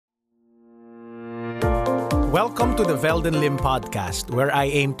Welcome to the Velden Lim podcast, where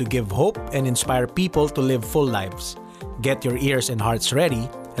I aim to give hope and inspire people to live full lives. Get your ears and hearts ready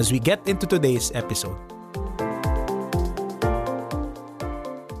as we get into today's episode.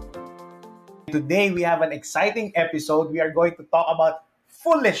 Today, we have an exciting episode. We are going to talk about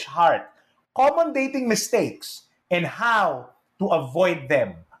foolish heart, common dating mistakes, and how to avoid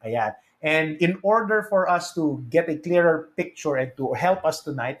them. Ayan. And in order for us to get a clearer picture and to help us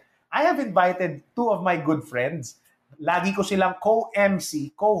tonight, I have invited two of my good friends. Lagi ko silang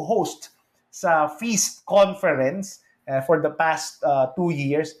co-MC, co-host sa Feast Conference for the past 2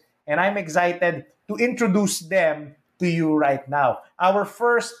 years. And I'm excited to introduce them to you right now. Our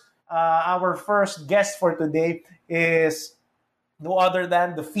first guest for today is no other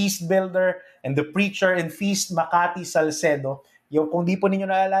than the Feast builder and the preacher in Feast, Makati Salcedo. Kung di po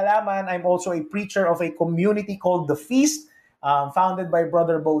ninyo nalalaman, I'm also a preacher of a community called The Feast, founded by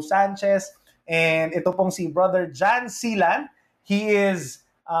Brother Bo Sanchez. And ito pong si Brother Jan Silan. He is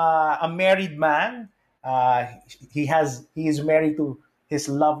a married man. He is married to his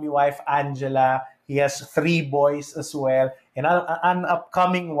lovely wife, Angela. He has 3 boys as well, and an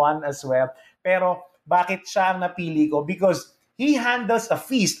upcoming one as well. Pero bakit siya ang napili ko? Because he handles a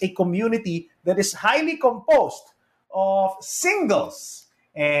feast, a community that is highly composed of singles.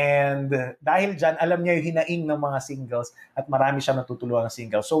 And dahil dyan, alam niya yung hinaing ng mga singles at marami siyang natutulungan ng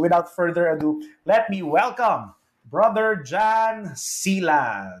singles. So without further ado, let me welcome Brother Jan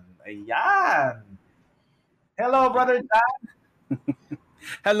Silan. Ayan. Hello, Brother Jan.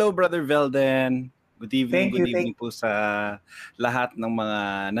 Hello, Brother Velden. Good evening. Thank you. Good evening po sa lahat ng mga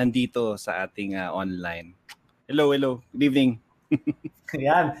nandito sa ating online. Hello. Good evening.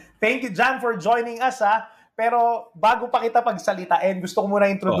 Ayan. Thank you, Jan, for joining us, ha. Pero bago pa kita pagsalitain, gusto ko muna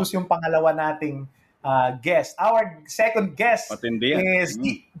introduce yung pangalawa nating guest. Our second guest is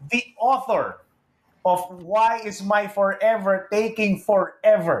the author of Why Is My Forever Taking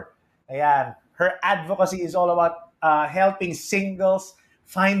Forever? Ayan. Her advocacy is all about helping singles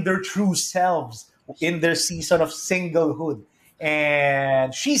find their true selves in their season of singlehood.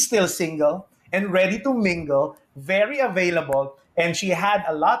 And she's still single and ready to mingle, very available. And she had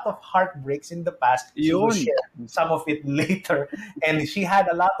a lot of heartbreaks in the past. She will share some of it later. And she had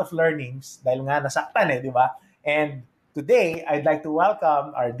a lot of learnings dahil nga nasaktan di ba? And today, I'd like to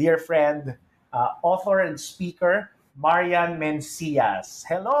welcome our dear friend, author and speaker, Marian Mencias.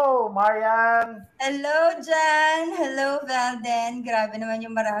 Hello, Marian! Hello, Jan! Hello, Velden! Grabe naman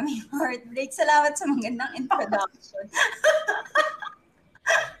yung maraming heartbreak. Salamat sa magandang introduction.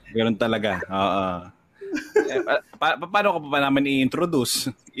 Ganun talaga. Paano ko pa naman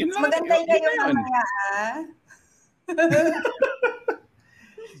i-introduce? Maganda yung mamaya,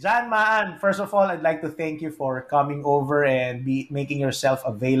 Jan, Maan, first of all, I'd like to thank you for coming over and making yourself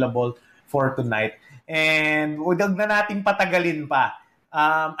available for tonight. And huwag na natin patagalin pa.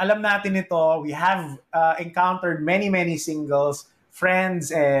 Alam natin ito, we have encountered many singles,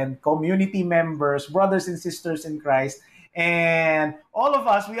 friends and community members, brothers and sisters in Christ. And all of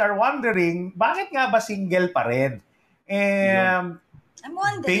us, we are wondering, bakit nga ba single pa rin? And I'm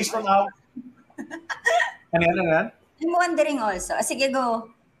wondering. Based on our... Ano? I'm wondering also. Sige, go.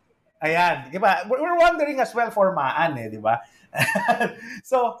 Ayan, di ba? We're wondering as well for Maan, di ba?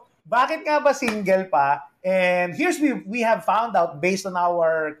 So, bakit nga ba single pa? And here's we have found out based on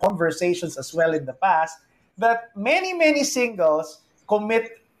our conversations as well in the past that many singles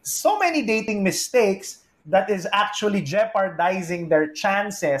commit so many dating mistakes that is actually jeopardizing their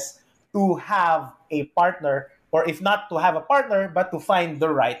chances to have a partner, or if not to have a partner, but to find the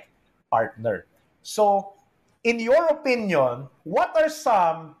right partner. So, in your opinion, what are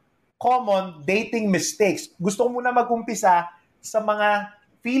some common dating mistakes? Gusto ko muna mag-umpisa sa mga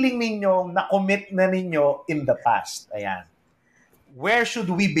feeling ninyo na-commit na ninyo in the past. Ayan. Where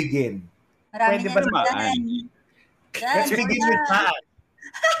should we begin? Marami Pwede ba naman. Let's begin with Maan.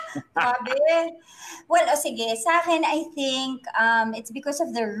 Sabi. Well, sige. Sa akin, I think it's because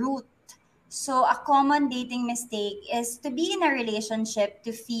of the root. So, a common dating mistake is to be in a relationship,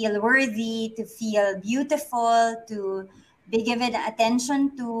 to feel worthy, to feel beautiful, to be given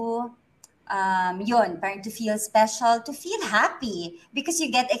attention to, parang to feel special, to feel happy. Because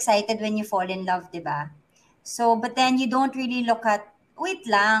you get excited when you fall in love, diba? So, but then you don't really look at, wait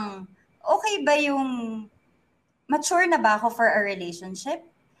lang, okay ba yung mature na ba ako for a relationship?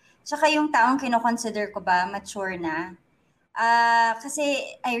 Tsaka yung taong kinoconsider ko ba, mature na?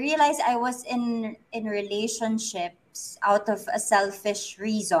 Kasi I realized I was in relationships out of a selfish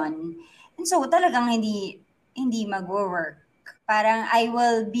reason. And so talagang hindi mag-work. Parang I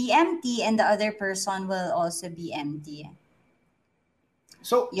will be empty and the other person will also be empty.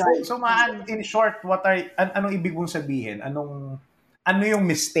 So, Yun. Maan, in short, anong ibig mong sabihin? Ano yung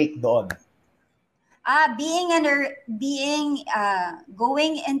mistake doon?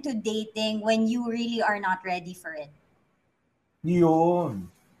 Going into dating when you really are not ready for it. Yun.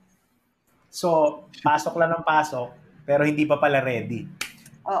 So, pasok lang ng pasok, pero hindi pa pala ready.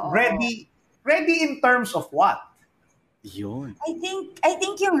 Oo. Ready in terms of what? Yun. I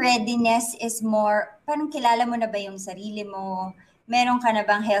think yung readiness is more, parang kilala mo na ba yung sarili mo? Meron ka na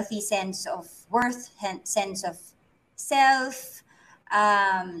bang healthy sense of worth, sense of self?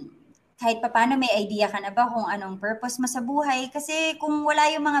 Um, Kahit papaano may idea ka na ba kung anong purpose mo sa buhay? Kasi kung wala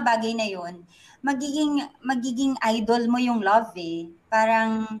yung mga bagay na yun, magiging idol mo yung love eh.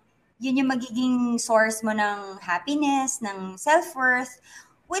 Parang yun yung magiging source mo ng happiness, ng self-worth,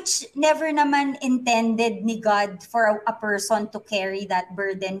 which never naman intended ni God for a person to carry that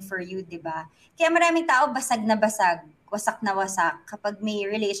burden for you, di ba? Kaya maraming tao basag na basag, wasak na wasak kapag may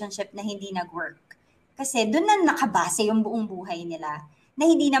relationship na hindi nag-work. Kasi doon na nakabase yung buong buhay nila na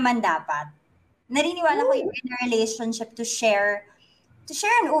hindi naman dapat. Naniniwala ko yung in a relationship to share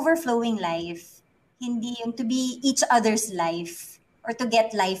an overflowing life. Hindi yung to be each other's life or to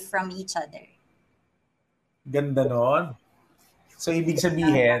get life from each other. Ganda nun. So, ibig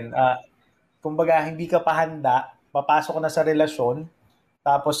sabihin, kumbaga, hindi ka pa handa, papasok ka na sa relasyon,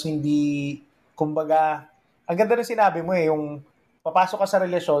 tapos hindi, kumbaga, ang ganda na sinabi mo yung papasok ka sa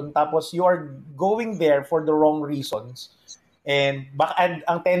relasyon, tapos you are going there for the wrong reasons, and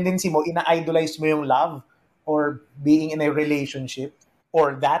ang tendency mo, ina-idolize mo yung love, or being in a relationship,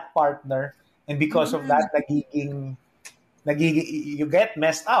 or that partner, and because of that, nagiging, you get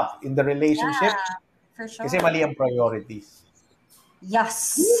messed up in the relationship, Yeah, for sure. kasi mali ang priorities.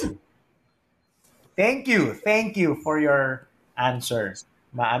 Yes. Thank you for your answer.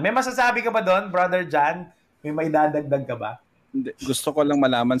 May masasabi ka ba doon, Brother Jan? May maidadagdag ka ba? Gusto ko lang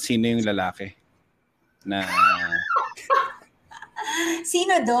malaman sino yung lalaki na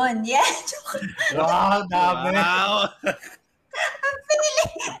Sino doon? Yeah. Wow, dami. wow.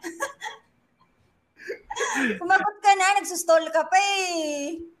 Kumagot ka na, nagsusstall ka pa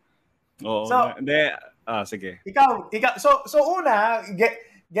eh. Oo. So- Hindi. Sige. Ikaw. So una,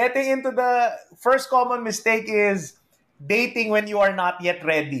 getting into the first common mistake is dating when you are not yet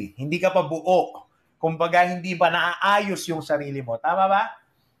ready. Hindi ka pa buo. Kumbaga, hindi ba naaayos yung sarili mo. Tama ba?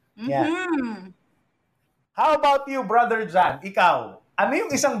 Yeah. Mhm. How about you, Brother Jan? Ikaw, ano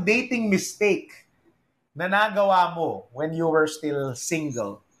yung isang dating mistake na nagawa mo when you were still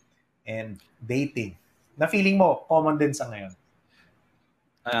single and dating? Na feeling mo, common din sa ngayon.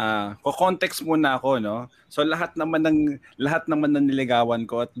 Ko-context muna ako, no? So lahat naman ng niligawan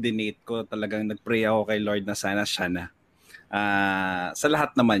ko at dinate ko, talagang nagpray ako kay Lord na sana siya na. Sa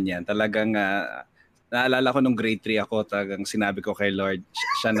lahat naman yan, talagang naalala ko nung grade 3 ako, talagang sinabi ko kay Lord,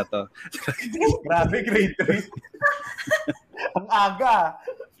 siya na to. Grabe, grade 3. Ang aga.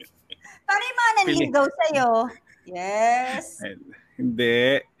 Parang yung mga nanligaw sa'yo. Yes.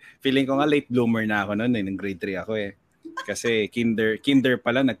 Hindi. Feeling ko nga late bloomer na ako noon, nung grade 3 ako eh. Kasi kinder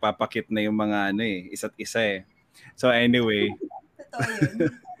pa lang nagpapakit na yung mga isa't isa eh. So anyway, Totoo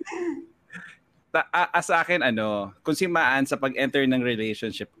yun. sa akin kung si Maan sa pag-enter ng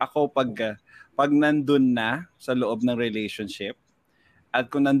relationship, ako pag nandun na sa loob ng relationship, at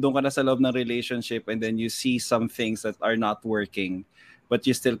kung nandun ka na sa loob ng relationship and then you see some things that are not working but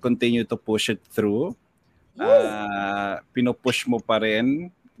you still continue to push it through, pinupush mo pa rin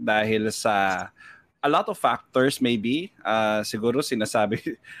dahil sa a lot of factors maybe. Siguro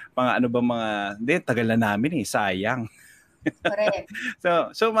sinasabi, hindi, tagal na namin sayang. Correct.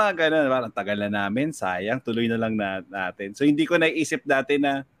 So mga ganun, parang tagal na namin, sayang, tuloy na lang natin. So hindi ko naisip dati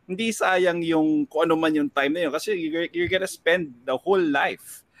na hindi sayang yung kung ano man yung time na yun kasi you're gonna spend the whole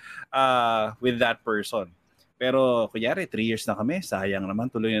life with that person. Pero kunyari 3 years na kami, sayang naman,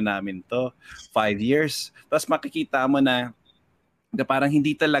 tuloy na namin to. 5 years. Tapos makikita mo na parang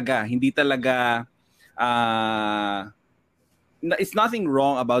hindi talaga it's nothing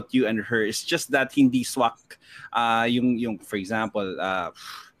wrong about you and her. It's just that hindi swak yung for example,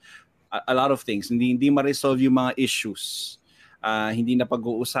 a lot of things. Hindi ma-resolve yung mga issues. Hindi na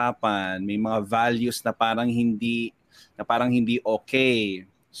pag-uusapan, may mga values na parang hindi okay.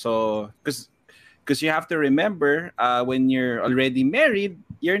 So because you have to remember when you're already married,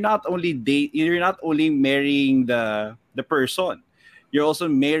 you're not only marrying the person. You're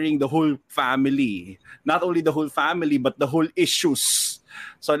also marrying the whole family. Not only the whole family, but the whole issues.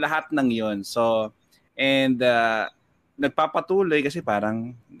 So, lahat ng yon. So, and nagpapatuloy kasi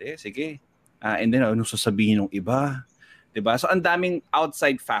parang, hindi, sige. And then, anong sasabihin ng iba? Diba? So, ang daming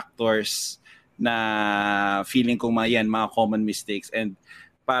outside factors na feeling ko mga common mistakes, and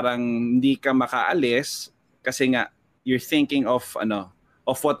parang hindi ka makaalis kasi nga you're thinking of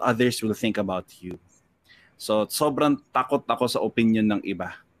what others will think about you. So sobrang takot ako sa opinion ng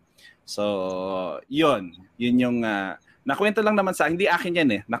iba. So yun yung nakwento lang naman sa akin, hindi akin yan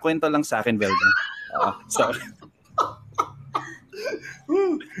eh. Nakwento lang sa akin, Velda. So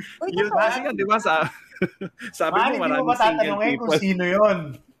Uy, yun totoo. kasi nga, di ba, sabi Man, mo hindi mo maraming ba single tatanungin kung people. sino yun?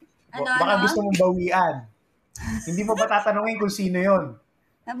 Baka Ano? gusto mong bawian. Hindi mo ba tatanungin kung sino yun?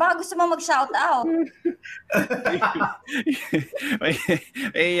 Baka gusto mo mag-shout out.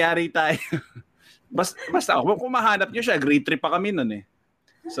 may yari tayo. Basta ako, kung mahanap nyo siya, grade 3 pa kami nun eh.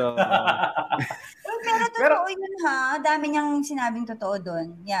 So, Pero totoo yun ha. Dami niyang sinabing totoo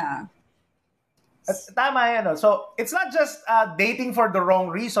doon. Yeah. Tama yan. No? So, it's not just dating for the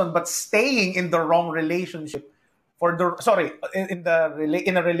wrong reason, but staying in the wrong relationship in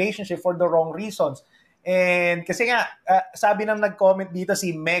a relationship for the wrong reasons. And kasi nga, sabi ng nag-comment dito si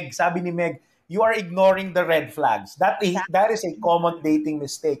Meg, sabi ni Meg, you are ignoring the red flags. That is a common dating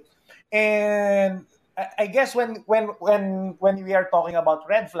mistake. And I guess when we are talking about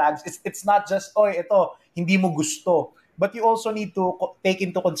red flags, it's not just ito hindi mo gusto, but you also need to take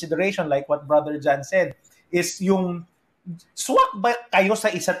into consideration, like what Brother Jan said, is yung swak ba kayo sa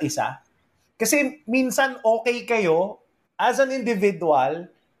isa't isa? Kasi minsan okay kayo as an individual,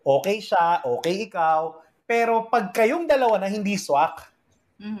 okay siya, okay ikaw, pero pag kayong dalawa na hindi swak,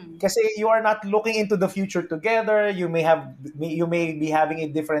 kasi you are not looking into the future together, you may be having a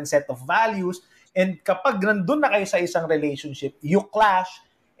different set of values, and kapag nandun na kayo sa isang relationship, you clash,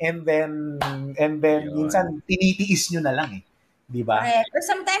 and then minsan tinitiis nyo na lang eh. Di ba? Correct. Or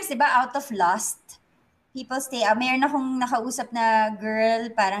sometimes, di ba, out of lust, people stay out. Mayroon akong nakausap na girl,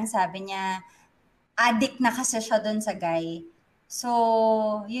 parang sabi niya, addict na kasi siya doon sa guy.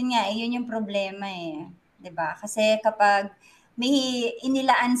 So, yun nga, yun yung problema eh. 'Di ba? Kasi kapag may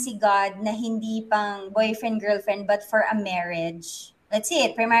inilaan si God na hindi pang boyfriend-girlfriend but for a marriage, let's say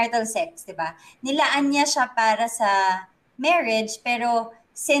it, premarital sex, 'di ba? Nilaan niya siya para sa marriage, pero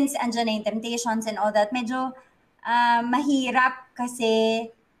since andyan na yung temptations and all that, medyo mahirap kasi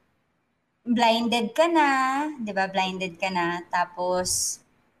blinded ka na, 'di ba? Blinded ka na, tapos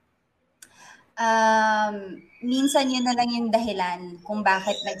minsan yun na lang yung dahilan kung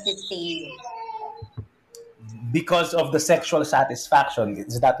bakit nagsistay. Because of the sexual satisfaction.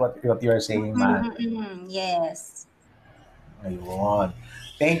 Is that what you're saying, man? Yes. Ayun.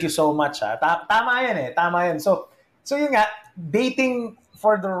 Thank you so much. Tama yan eh. Tama yan. So yun nga, dating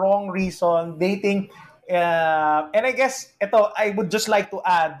for the wrong reason, dating, and I guess, I would just like to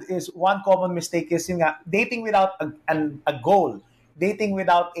add, is one common mistake is yun nga, dating without a goal. Dating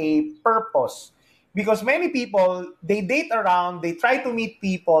without a purpose. Because many people, they date around, they try to meet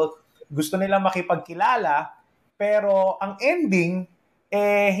people, gusto nila makipagkilala, pero ang ending,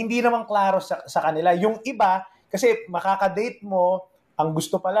 hindi naman klaro sa kanila. Yung iba, kasi makaka-date mo, ang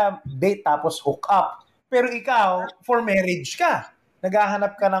gusto pala, date tapos hook up. Pero ikaw, for marriage ka.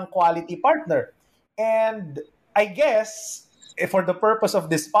 Naghahanap ka ng quality partner. And I guess, for the purpose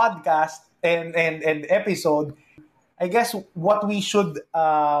of this podcast and episode, I guess what we should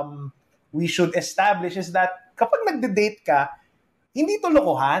establish is that kapag nagde-date ka, hindi to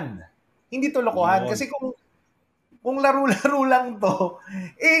lokohan. Hindi to lokohan. Kasi kung laro-laro lang to,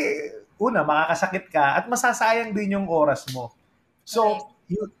 una, makakasakit ka at masasayang din yung oras mo. So,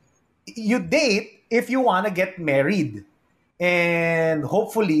 you date if you wanna get married. And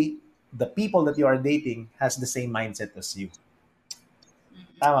hopefully, the people that you are dating has the same mindset as you.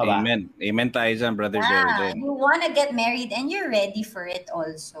 Tama ba? Amen. Amen tayo dyan, Brother Jordan. You wanna get married and you're ready for it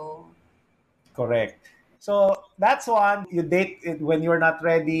also. Correct. So, that's one. You date it when you're not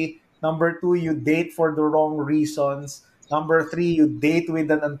ready. Number 2, you date for the wrong reasons. Number 3, you date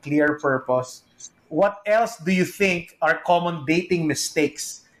with an unclear purpose. What else do you think are common dating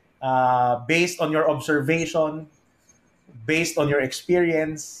mistakes based on your observation, based on your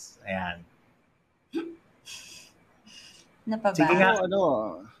experience? Ayan. Ano pa ba? Sige nga.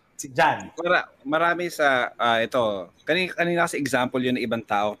 Si Jan. Marami sa ito. Kanina kasi example yun ng ibang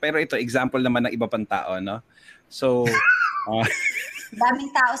tao. Pero ito, example naman ng iba pang tao, no? So,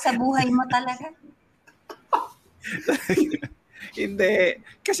 daming tao sa buhay mo talaga. Hindi.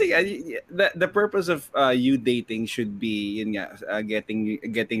 Kasi the purpose of you dating should be, yun nga,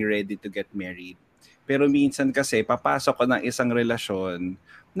 getting ready to get married. Pero minsan kasi, papasok ka ng isang relasyon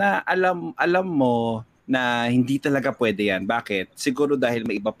na alam mo na hindi talaga pwede yan. Bakit? Siguro dahil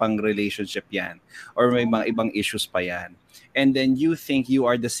may iba pang relationship yan or may mga ibang issues pa yan. And then you think you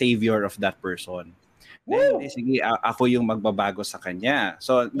are the savior of that person. Hindi, sige, ako yung magbabago sa kanya.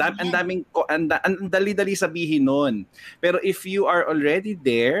 So, ang daming, ang dali-dali sabihin nun. Pero if you are already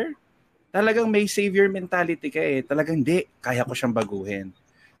there, talagang may savior mentality ka eh. Talagang hindi, kaya ko siyang baguhin.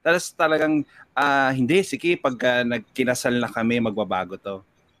 Tapos talagang, hindi, sige, pagka nagkinasal na kami, magbabago to.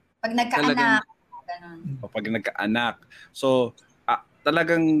 Pag nagkaanak, ganun. Pag nagkaanak. So,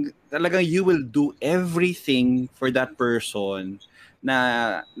 talagang you will do everything for that person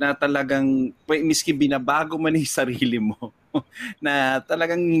na talagang miski binabago mo na yung sarili mo na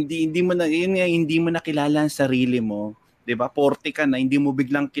talagang hindi mo na yun nga, hindi mo nakilala ang sarili mo, 'di ba? 40 ka na, hindi mo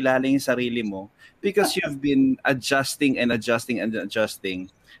biglang kilala yung sarili mo because you've been adjusting and adjusting and adjusting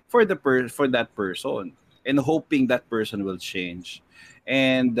for for that person and hoping that person will change.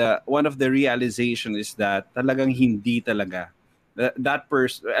 And one of the realization is that talagang hindi talaga that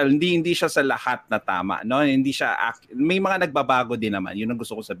person, hindi siya sa lahat na tama, no? Hindi siya may mga nagbabago din naman, yun ang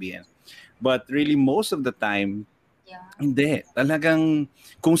gusto ko sabihin, but really most of the time hindi talagang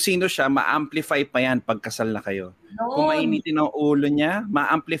kung sino siya, ma-amplify pa yan pagkasal na kayo. Kung mainitin ang ulo niya,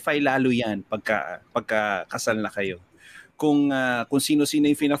 ma-amplify lalo yan pagka kasal na kayo. Kung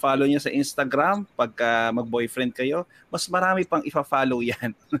sino-sino yung fina-follow niya sa Instagram pagka mag-boyfriend kayo, mas marami pang ifa-follow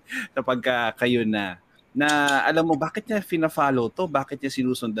yan kapag kayo na alam mo bakit niya fina-follow to, bakit niya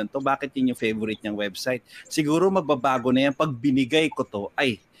sinusundan to, bakit yun yung favorite niyang website. Siguro magbabago na yan pag binigay ko to.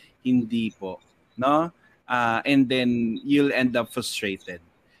 Ay, hindi po. No? And then you'll end up frustrated.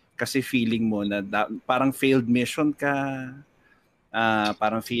 Kasi feeling mo na parang failed mission ka.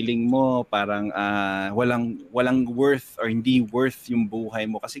 Parang feeling mo parang walang worth or hindi worth yung buhay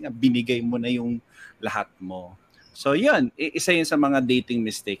mo kasi nga binigay mo na yung lahat mo. So yun, isa yun sa mga dating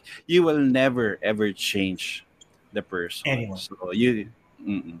mistake. You will never ever change the person. Anyway. So you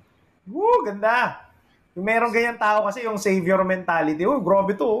Woo, ganda. Yung merong ganyan tao kasi yung savior mentality. Oh,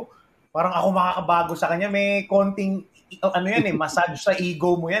 grabe to. Parang ako makakabago sa kanya. May konting ano yan eh, massage sa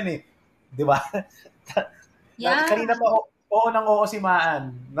ego mo yan eh. 'Di ba? Yeah. Kanina pa oo nang oo si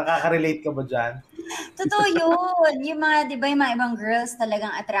Maan. Nakaka-relate ka ba diyan? Totoo yun. Yung mga, di ba, yung mga ibang girls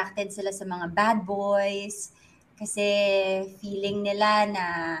talagang attracted sila sa mga bad boys. Kasi feeling nila na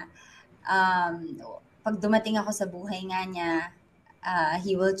pag dumating ako sa buhay nga niya,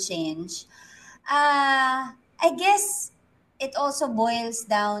 he will change. I guess it also boils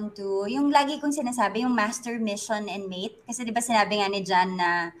down to yung lagi kong sinasabi, yung master, mission, and mate. Kasi di ba sinabi nga ni Jan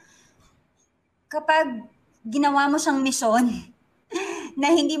na kapag ginawa mo siyang mission, na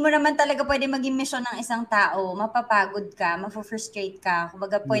hindi mo naman talaga pwede maging mission ng isang tao, mapapagod ka, mafo-frustrate ka,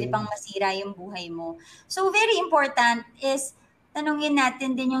 kumbaga pwede pang masira yung buhay mo. So very important is tanungin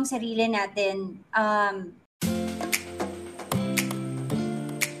natin din yung sarili natin.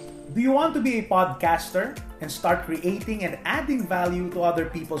 Do you want to be a podcaster and start creating and adding value to other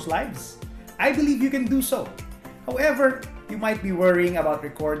people's lives? I believe you can do so. However, you might be worrying about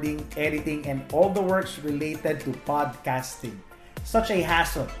recording, editing, and all the works related to podcasting. Such a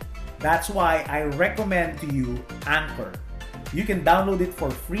hassle. That's why I recommend to you Anchor. You can download it for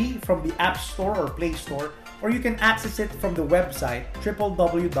free from the App Store or Play Store, or you can access it from the website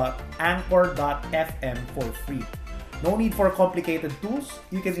www.anchor.fm for free. No need for complicated tools.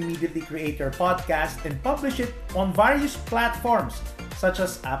 You can immediately create your podcast and publish it on various platforms such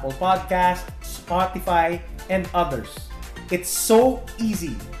as Apple Podcasts, Spotify, and others. It's so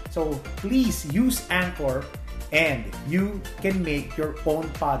easy. So please use Anchor and you can make your own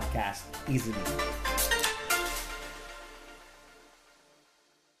podcast easily.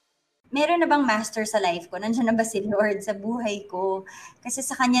 Meron na bang master sa life ko? Nandiyan na ba si Lord sa buhay ko? Kasi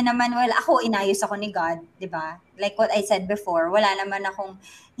sa kanya naman, ako, inayos ako ni God, di ba? Like what I said before, wala naman akong,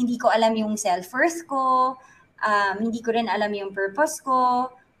 hindi ko alam yung self-worth ko, hindi ko rin alam yung purpose ko.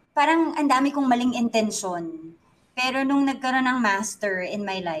 Parang ang dami kong maling intensyon. Pero nung nagkaroon ng master in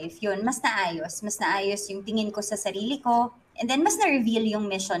my life, yun, mas naayos yung tingin ko sa sarili ko, and then mas na-reveal yung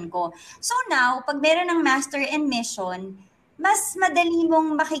mission ko. So now, pag meron ng master and mission, mas madali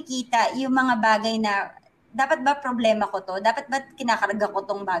mong makikita yung mga bagay na, dapat ba problema ko to? Dapat ba kinakarga ko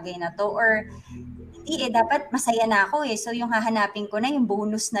tong bagay na to? Or, hindi dapat masaya na ako eh. So yung hahanapin ko na, yung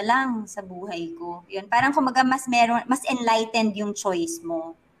bonus na lang sa buhay ko. Yun, parang kumaga mas enlightened yung choice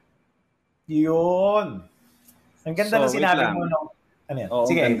mo. Yun. Ang ganda na sinabi mo, no? Ano yan? Oo,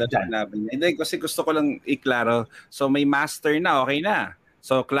 sige, ganda na sinabi niya. Hindi, kasi gusto ko lang iklaro. So, may master na, okay na.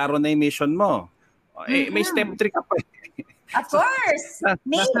 So, klaro na yung mission mo. May step 3 ka pa. Of course!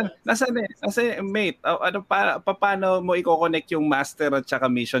 Mate! Nasaan mate? Paano mo i-connect yung master at saka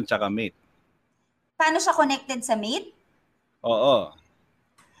mission tsaka mate? Paano siya connected sa mate? Oo.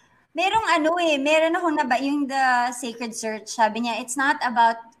 Meron akong yung The Sacred Search, sabi niya, it's not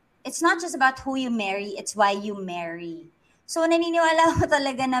about it's not just about who you marry, it's why you marry. So naniniwala ako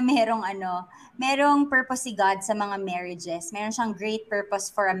talaga na merong purpose si God sa mga marriages. Meron siyang great purpose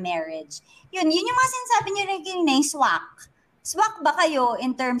for a marriage. Yun yung mga sinasabi niyo rin kanina, yung swak. Swak ba kayo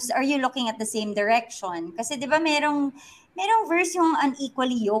in terms, are you looking at the same direction? Kasi di ba merong verse yung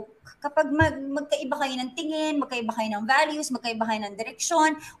unequally yoked. Kapag magkaiba kayo ng tingin, magkaiba kayo ng values, magkaiba kayo ng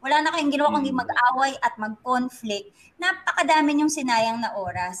direksyon, wala na kayong ginawa kundi mag-away at mag-conflict, napakadami yung sinayang na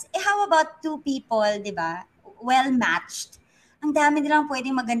oras. How about two people, di ba, well-matched? Ang dami nilang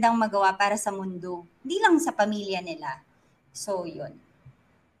pwedeng magandang magawa para sa mundo. Hindi lang sa pamilya nila. So, yun.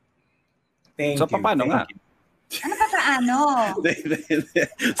 Thank So, you. paano nga? Ano pa paano?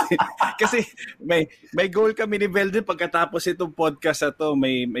 Kasi may goal kami ni Belden pagkatapos itong podcast na to,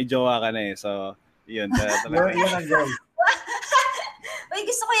 may jowa ka na eh. So, yun. Yun ang goal. Uy,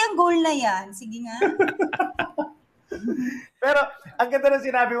 gusto ko yung goal na yan. Sige nga. Pero ang ganda ng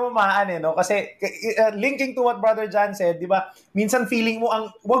sinabi mo, Maan, no? Kasi linking to what Brother John said, di ba? Minsan feeling mo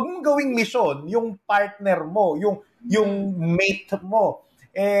wag mong gawing mission yung partner mo, yung mate mo.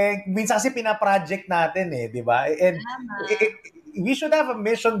 Minsan kasi pina-project natin di ba? And we should have a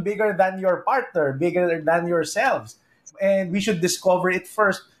mission bigger than your partner, bigger than yourselves. And we should discover it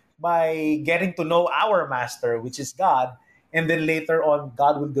first by getting to know our master, which is God. And then later on,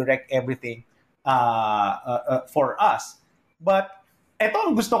 God will direct everything for us. But eto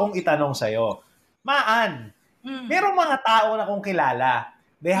ang gusto kong itanong sa'yo. Maan, merong mga tao na kong kilala.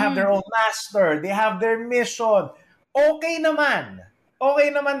 They have their own master. They have their mission. Okay naman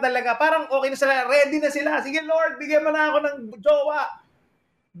talaga. Parang okay na sila. Ready na sila. Sige Lord, bigyan mo na ako ng jowa.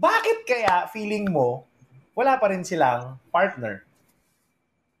 Bakit kaya feeling mo wala pa rin silang partner?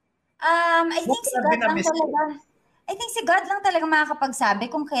 I think si God lang talaga makakapagsabi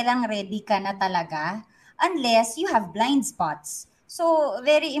kung kailang ready ka na talaga, unless you have blind spots. So,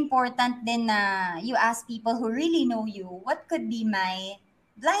 very important din na you ask people who really know you, what could be my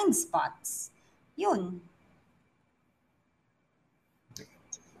blind spots? Yun.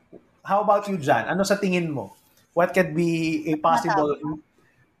 How about you, John? Ano sa tingin mo? What could be a possible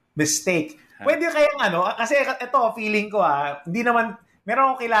mistake? Pwede kayang kasi ito, feeling ko hindi naman,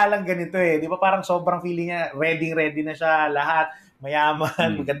 meron akong kilalang ganito di ba parang sobrang feeling niya, ready na siya, lahat,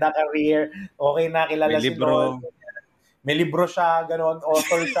 mayaman, maganda career, okay na, kilala may si libro. Lord. May libro siya, gano'n,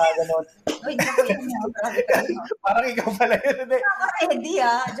 author siya, gano'n. Uy, ako yun. Parang ikaw pala yun. Ready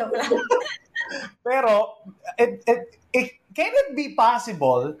joke lang. Pero, can it be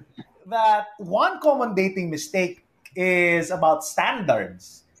possible that one common dating mistake is about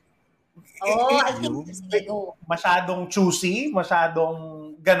standards? I think sige, go. Masyadong choosy,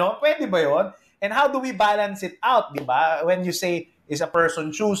 masyadong gano'n. Pwede ba yun? And how do we balance it out, di ba? When you say, is a person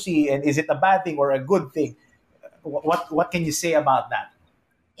choosy and is it a bad thing or a good thing? What can you say about that?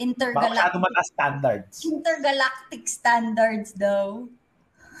 Intergalactic standards. Intergalactic standards daw.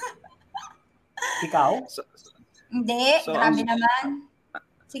 Ikaw? Hindi, grabe naman.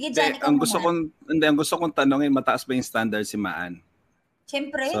 Sige, Johnny, ang gusto kong tanongin, mataas ba yung standard si Maan?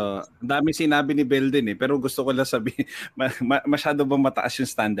 Siyempre. So, ang dami sinabi ni Belden pero gusto ko lang sabihin, masyado ba mataas yung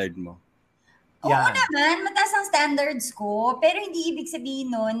standard mo? Oo naman, mataas ang standards ko. Pero hindi ibig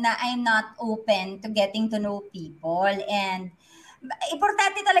sabihin nun na I'm not open to getting to know people. And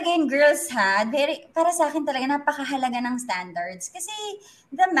importante talaga yung girls para sa akin talaga napakahalaga ng standards. Kasi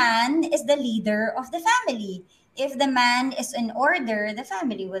the man is the leader of the family. If the man is in order, the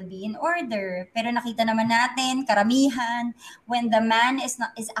family will be in order. Pero nakita naman natin, karamihan, when the man is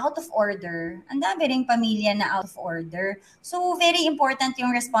out of order, ang dami ring pamilya na out of order. So, very important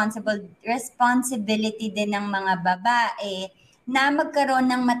yung responsibility din ng mga babae na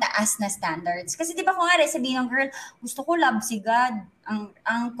magkaroon ng mataas na standards. Kasi di ba kung nga sabihin ng girl, gusto ko love si God.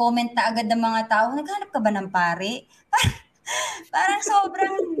 Ang comment na agad ng mga tao, naghanap ka ba ng pare? Parang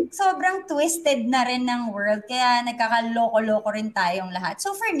sobrang twisted na rin ng world, kaya nagkakaloko-loko rin tayong lahat.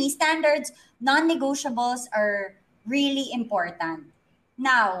 So for me, standards, non-negotiables are really important.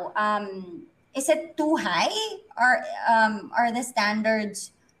 Now, is it too high or are the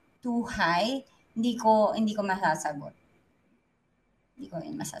standards too high? Hindi ko masasagot.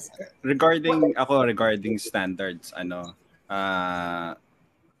 Regarding standards,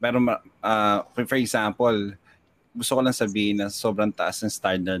 pero for example, gusto ko lang sabihin na sobrang taas ng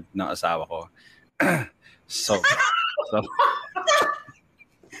standard ng asawa ko. so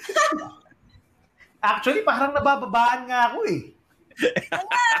Actually, parang nabababaan nga ako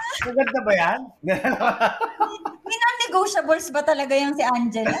Maganda ba yan? Non-negotiables ba talaga yung si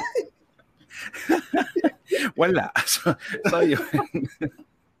Angela? Wala. So yun.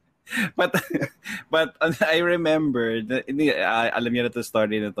 but but I remember alam niyo na to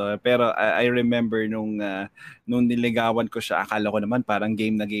story na to, pero I remember nung niligawan ko siya, akala ko naman parang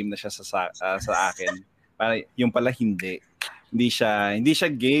game na siya sa akin. Para yung pala hindi siya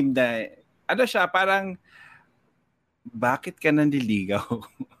game na ano siya, parang bakit ka nanliligaw?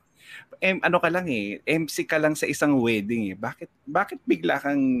 Ano ka lang MC ka lang sa isang wedding Bakit bigla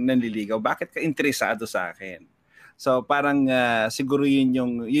kang nanliligaw? Bakit ka interesado sa akin? So parang siguro yun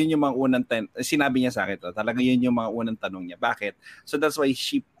yung mga unang sinabi niya sa akin to. Talaga yun yung mga unang tanong niya. Bakit? So that's why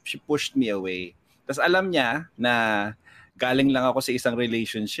she pushed me away. Tapos alam niya na galing lang ako sa isang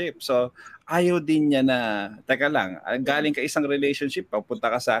relationship. So ayaw din niya na, teka lang, galing ka isang relationship, papunta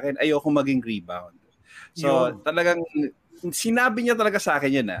ka sa akin, ayoko maging rebound. So talagang sinabi niya talaga sa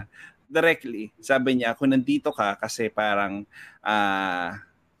akin yun directly. Sabi niya, kung nandito ka kasi parang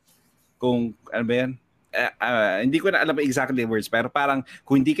kung ano ba yan? Hindi ko na alam exactly words, pero parang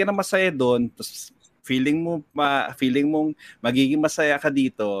kung hindi ka na masaya doon, tapos feeling mong magiging masaya ka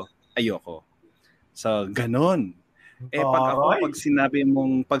dito, ayoko. So, ganun. Pag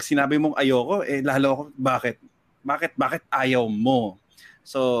sinabi mong ayoko, lalo ako, bakit ayaw mo?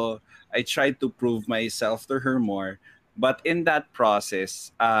 So, I tried to prove myself to her more. But in that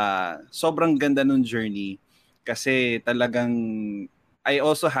process, sobrang ganda nung journey kasi talagang I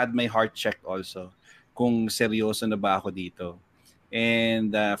also had my heart checked also kung seryoso na ba ako dito.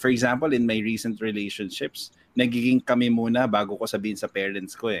 And for example, in my recent relationships, nagiging kami muna bago ko sabihin sa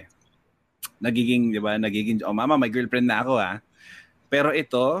parents ko Nagiging, di ba? Oh mama, may girlfriend na ako Pero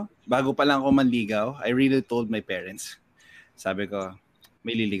ito, bago pa lang ako manligaw, I really told my parents. Sabi ko,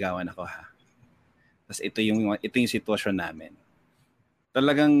 may liligawan ako Tapos ito yung sitwasyon namin.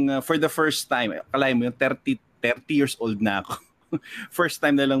 Talagang for the first time, akalain mo yung 30 years old na ako. First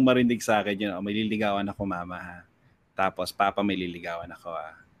time na lang marinig sa akin yun, may liligawan ako mama Tapos papa, may liligawan ako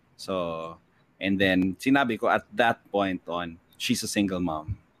So, and then sinabi ko at that point on, she's a single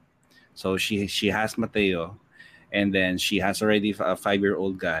mom. So she has Mateo, and then she has already a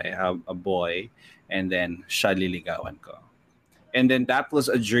 5-year-old guy, a boy, and then siya liligawan ko. And then that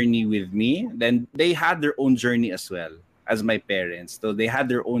was a journey with me. Then they had their own journey as well as my parents. So they had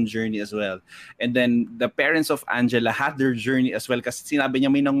their own journey as well. And then the parents of Angela had their journey as well kasi sinabi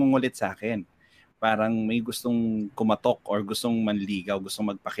niya may nangungulit sa akin. Parang may gustong kumatok or gustong manligaw,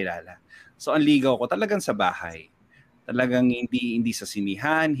 gustong magpakilala. So ang ligaw ko talagang sa bahay. Talagang hindi sa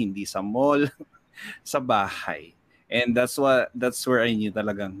sinihan, hindi sa mall, sa bahay. And that's where I knew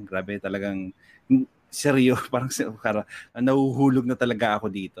talagang grabe, talagang parang nahuhulog na talaga ako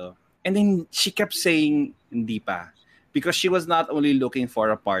dito. And then she kept saying hindi pa because she was not only looking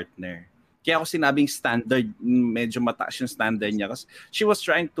for a partner. Kaya ako sinabing standard, medyo mataas yung standard niya kasi she was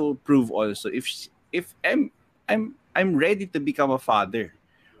trying to prove also if I'm ready to become a father,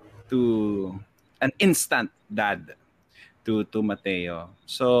 to an instant dad to Mateo.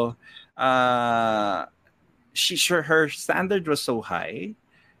 So her standard was so high,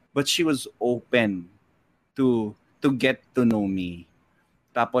 but she was open to get to know me.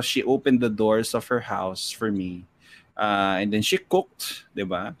 Tapos she opened the doors of her house for me. And then she cooked, 'di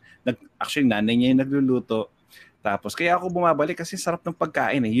ba? Actually nanay niya yung nagluluto. Tapos kaya ako bumabalik kasi sarap ng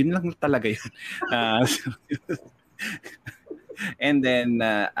pagkain Yun lang talaga yun. And then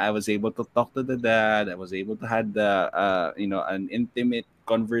I was able to talk to the dad. I was able to have an intimate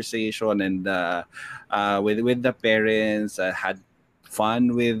conversation and with the parents. I had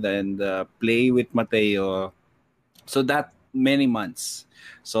fun with and play with Mateo. So that many months.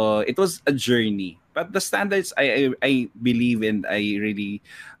 So it was a journey. But the standards I believe in, I really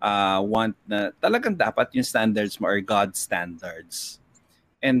want na talagang dapat yung standards mo are God standards.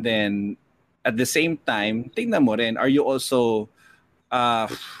 And then at the same time, tingnan mo rin, are you also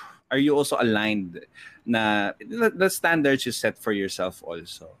aligned na the standards you set for yourself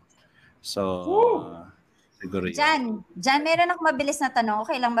also. So siguro yun. Jan, meron ako mabilis na tanong.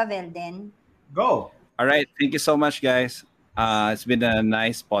 Okay lang ba, Velden? Go. All right. Thank you so much, guys. It's been a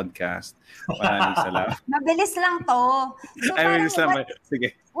nice podcast. Maraming salamat. Mabilis lang to. So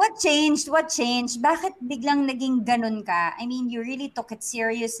Sige. What changed? Bakit biglang naging ganun ka? I mean, you really took it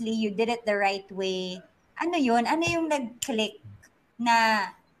seriously. You did it the right way. Ano yun? Ano yung nag-click na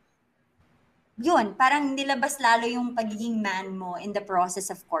yun, parang nilabas lalo yung pagiging man mo in the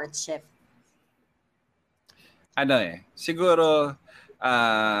process of courtship? Siguro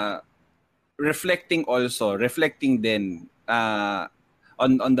reflecting din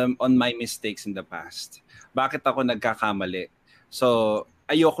on my mistakes in the past. Bakit ako nagkakamali? So,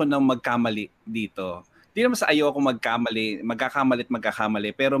 ayoko nang magkamali dito. Di naman sa ayoko magkakamali,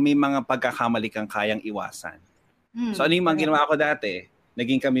 pero may mga pagkakamali kang kayang iwasan. So, ano yung mga ginawa ko dati?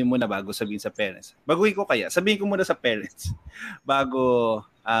 naging kami muna bago sabihin sa parents. Baguhin ko kaya, sabihin ko muna sa parents bago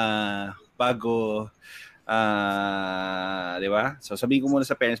di ba? So sabihin ko muna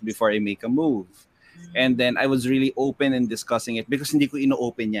sa parents before I make a move. And then I was really open in discussing it because hindi ko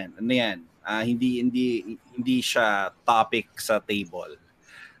ino-open yan. Ano yan? Hindi siya topic sa table.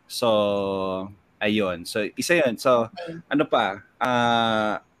 So ayun. So isa 'yun. So ano pa?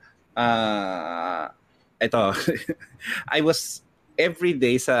 Ito. I was every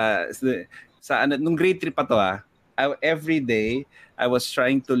day sa nung grade 3 pa to every day I was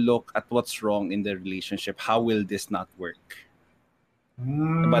trying to look at what's wrong in the relationship. How will this not work?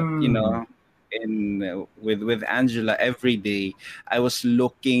 But with Angela, every day I was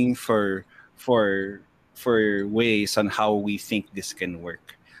looking for ways on how we think this can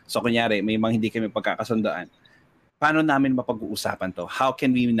work. So kunyari, may mga hindi kami pagkakasundaan. Paano namin mapag-uusapan to? How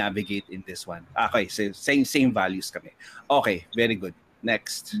can we navigate in this one? Okay, so same values kami. Okay, very good.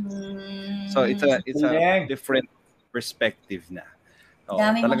 Next. So it's a different perspective na.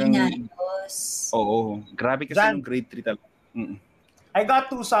 Dami mong inayos. Oo, grabe kasi nung grade 3 talaga. I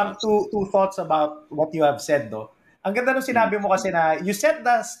got two thoughts about what you have said, though. Ang ganda nung sinabi mo kasi na you set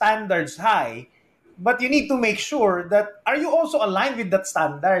the standards high, but you need to make sure that are you also aligned with that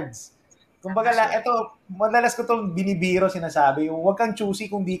standards. Kumbaga, ito, madalas ko itong binibiro sinasabi, huwag kang choosy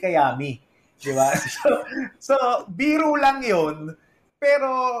kung di ka yummy. Di ba? So, biro lang yun. Pero,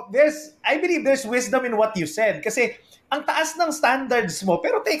 I believe there's wisdom in what you said. Kasi, ang taas ng standards mo,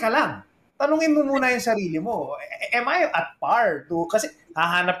 pero teka lang. Tanungin mo muna yung sarili mo. Am I at par? Kasi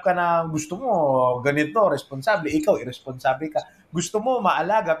hahanap ka na gusto mo, ganito, responsable. Ikaw, irresponsable ka. Gusto mo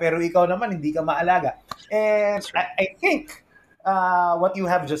maalaga, pero ikaw naman hindi ka maalaga. And I think what you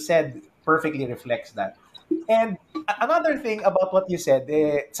have just said perfectly reflects that. And another thing about what you said,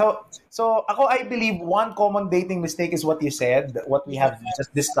 so ako, I believe one common dating mistake is what you said, what we have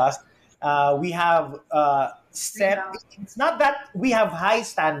just discussed. We have set. It's not that we have high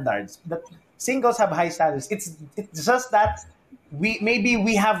standards. That singles have high standards. It's just that maybe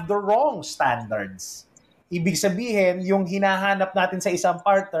we have the wrong standards. Ibig sabihin, yung hinahanap natin sa isang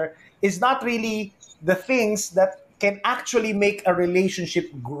partner is not really the things that can actually make a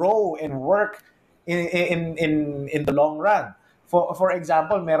relationship grow and work in the long run. For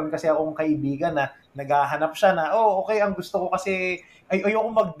example, meron kasi akong kaibigan na naghahanap siya na, okay, ang gusto ko kasi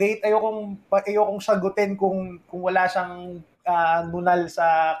ayokong mag-date, ayokong sagutin kung wala siyang nunal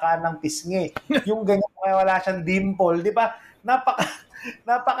sa kanang pisngi. Yung ganyan, kaya wala siyang dimple, di ba?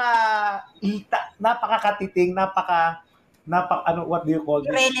 Napakakatiting, what do you call this?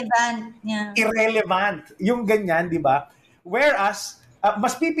 Irrelevant. Yeah. Irrelevant. Yung ganyan, di ba? Whereas,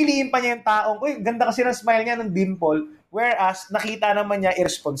 mas pipiliin pa niya yung taong, ganda kasi ng smile niya ng dimple, whereas, nakita naman niya,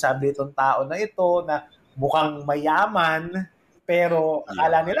 irresponsible itong tao na ito, na mukhang mayaman, pero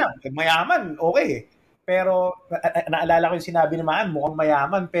akala nila, mayaman, okay. Pero, naalala ko yung sinabi ni Maan, mukhang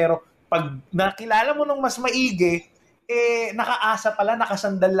mayaman, pero pag nakilala mo nung mas maigi, nakaasa pala,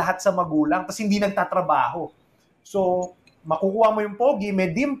 nakasandal lahat sa magulang, tapos hindi nagtatrabaho. So, makukuha mo yung pogi,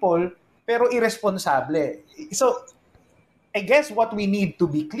 may dimple, pero irresponsable. So, I guess what we need to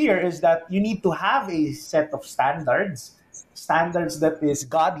be clear is that you need to have a set of standards that is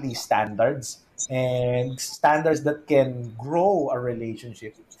godly standards, and standards that can grow a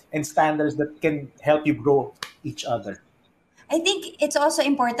relationship, and standards that can help you grow each other. I think it's also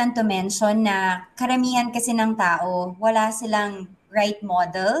important to mention na karamihan kasi ng tao, wala silang right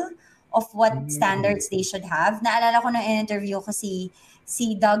model of what standards they should have. Naalala ko ng interview ko si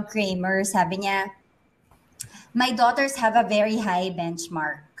Doug Kramer, sabi niya, my daughters have a very high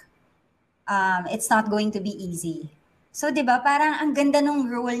benchmark. It's not going to be easy. So, di ba, parang ang ganda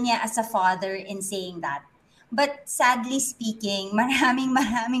nung role niya as a father in saying that. But sadly speaking, maraming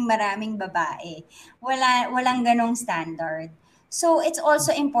babae. Walang ganong standard. So, it's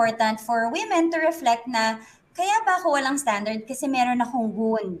also important for women to reflect na, kaya ba ako walang standard? Kasi meron akong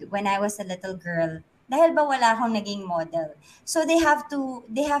wound when I was a little girl. Dahil ba wala akong naging model? So, they have to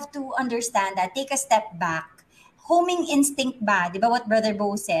understand that, take a step back. Homing instinct ba? Di ba what Brother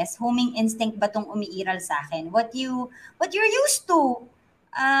Bo says? Homing instinct ba tong umiiral sa akin? What you're used to.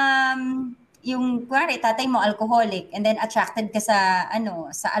 Yung kuwari, tatay mo alcoholic and then attracted ka sa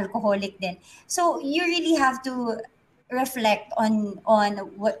alcoholic din. So you really have to reflect on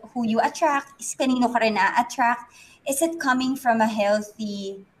who you attract. Is kanino ka rin na-attract? Is it coming from a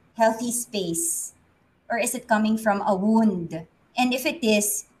healthy space? Or is it coming from a wound? And if it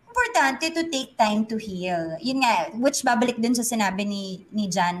is, importante to take time to heal. Yun nga, which babalik dun sa sinabi ni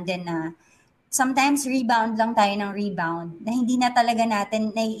John din na sometimes rebound lang tayo ng rebound na hindi na talaga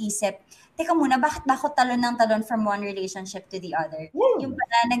natin naiisip, teka muna, bakit ba ako talon ng talon from one relationship to the other? Woo! Yung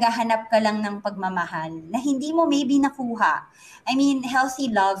pala, naghahanap ka lang ng pagmamahal na hindi mo maybe nakuha. I mean, healthy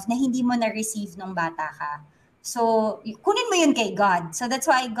love na hindi mo na-receive nung bata ka. So, kunin mo yun kay God. So that's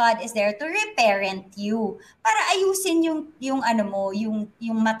why God is there to reparent you. Para ayusin yung ano mo, yung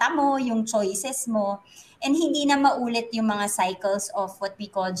mata mo, yung choices mo, and hindi na maulit yung mga cycles of what we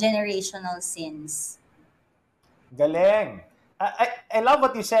call generational sins. Galing. I love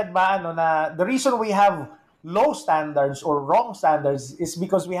what you said, Maan, na the reason we have low standards or wrong standards is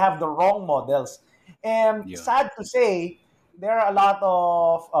because we have the wrong models. And Yeah. sad to say, there are a lot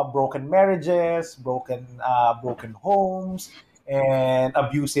of broken marriages, broken homes, and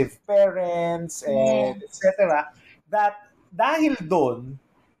abusive parents, and Yes. etc. That dahil doon,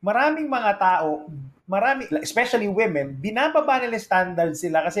 maraming mga tao, especially women, binababa nila standards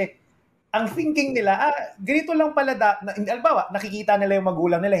sila kasi ang thinking nila, ganito lang pala, albawa, nakikita nila yung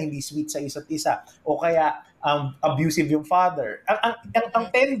magulang nila, hindi sweet sa isa't isa, o kaya abusive yung father. Ang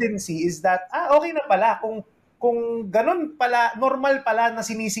tendency is that, okay na pala, kung ganun pala, normal pala na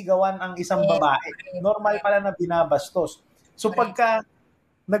sinisigawan ang isang Yes. babae, normal pala na binabastos. So pagka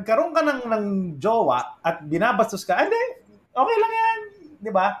nagkaroon ka ng jowa at binabastos ka, hindi, okay lang yan,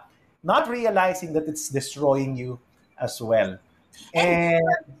 di ba? Not realizing that it's destroying you as well. And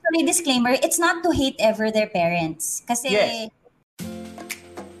sorry, disclaimer, it's not to hate ever their parents. Kasi, Yes.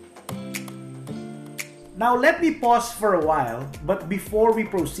 Now, let me pause for a while, but before we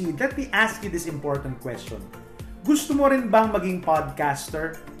proceed, let me ask you this important question. Gusto mo rin bang maging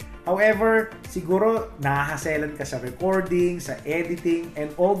podcaster? However, siguro nahahaselan ka sa recording, sa editing,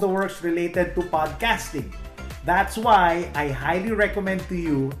 and all the works related to podcasting. That's why I highly recommend to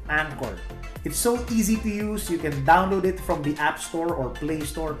you Anchor. It's so easy to use. You can download it from the App Store or Play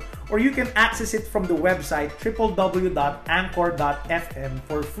Store, or you can access it from the website www.anchor.fm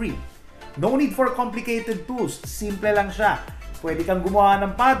for free. No need for complicated tools. Simple lang siya. Pwede kang gumawa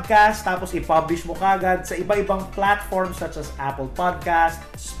ng podcast tapos i-publish mo kagad sa iba-ibang platforms such as Apple Podcast,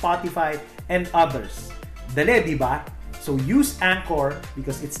 Spotify, and others. Dali, di ba? So use Anchor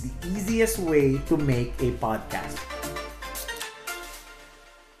because it's the easiest way to make a podcast.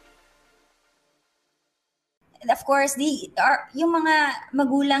 of course, yung mga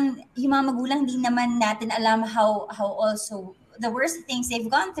magulang din naman natin alam how also the worst things they've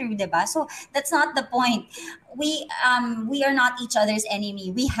gone through, diba? So that's not the point. We are not each other's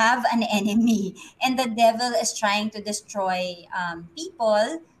enemy. We have an enemy, and the devil is trying to destroy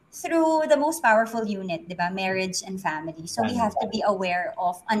people through the most powerful unit, diba? Marriage and family. So we have to be aware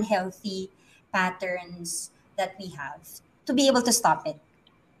of unhealthy patterns that we have to be able to stop it.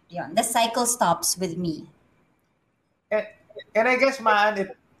 Yun. The cycle stops with me. And I guess, Maan,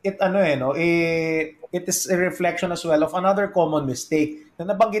 it is a reflection as well of another common mistake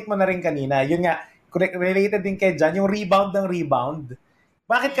na nabanggit mo na rin kanina. Yun nga, related din kay Jan, yung rebound ng rebound.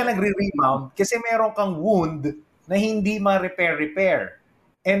 Bakit ka nagre-rebound? Kasi meron kang wound na hindi ma-repair.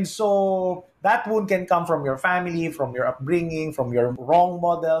 And so, that wound can come from your family, from your upbringing, from your wrong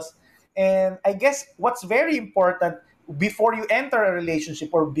models. And I guess what's very important before you enter a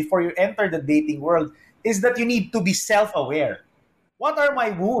relationship or before you enter the dating world is that you need to be self-aware. What are my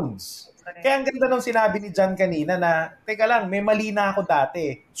wounds? Kaya ang ganda nung sinabi ni Jan kanina na, teka lang, may mali na ako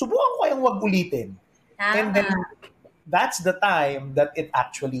dati. Subukan ko kayang wag ulitin. And then, that's the time that it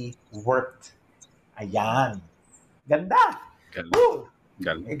actually worked. Ayan. Ganda. Woo!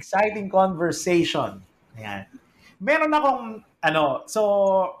 Exciting conversation. Ayan. Meron akong,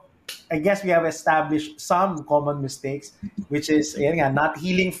 so, I guess we have established some common mistakes, which is, ayan nga, not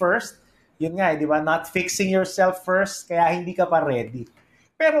healing first. Yun nga, di ba? Not fixing yourself first, kaya hindi ka pa ready.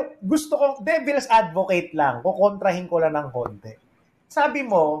 Pero gusto ko, devil's advocate lang, kukontrahin ko lang ng konti. Sabi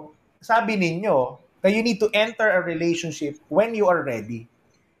ninyo, that you need to enter a relationship when you are ready.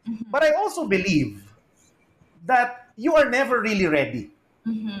 But I also believe that you are never really ready.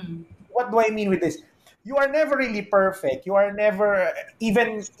 Mm-hmm. What do I mean with this? You are never really perfect. You are never,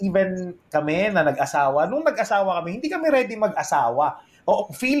 even kami na nag-asawa, nung nag-asawa kami, hindi kami ready mag-asawa.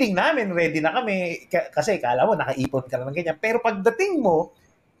 O feeling namin ready na kami kasi kala mo nakaipon ka na ng ganyan. Pero pagdating mo,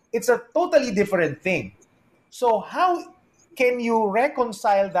 it's a totally different thing. So how can you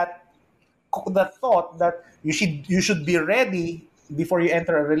reconcile that thought that you should be ready before you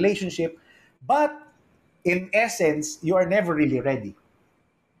enter a relationship, but in essence, you are never really ready?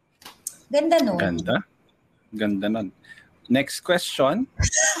 Ganda nun. Ganda nun. Next question.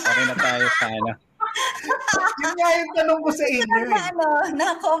 Okay na tayo sana. Yun nga yung tanong ko sa inyo.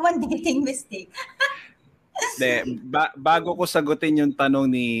 Na common dating mistake. Bago ko sagutin yung tanong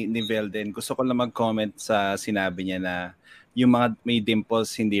ni Velden, gusto ko lang mag-comment sa sinabi niya na yung mga may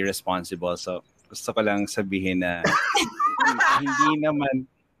dimples hindi responsible. So gusto ko lang sabihin na hindi naman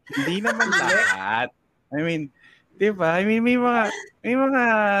lahat. I mean, 'di ba? I mean, may mga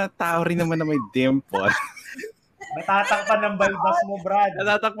tao rin naman na may dimple. Natatakpan ng balbas mo, Brad.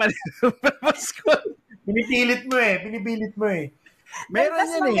 Natatakpan yung balbas ko. Pinipilit mo eh. Meron Balbas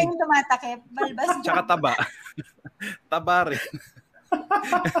yan man eh. kayong tumatakip. Balbas Tsaka taba. Taba rin.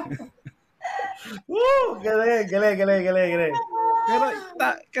 Woo! Galing. Pero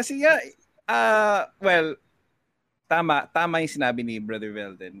kasi nga, well, tama yung sinabi ni Brother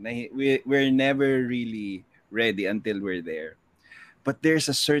Weldon na we're never really ready until we're there. But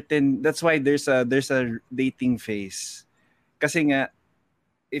that's why there's a dating phase. Kasi nga,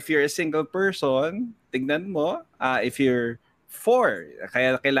 if you're a single person, tignan mo, if you're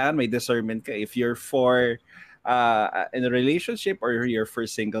kaya kailangan may discernment ka. If you're in a relationship, or you're for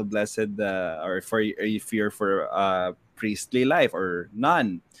single blessed, or if you're for priestly life or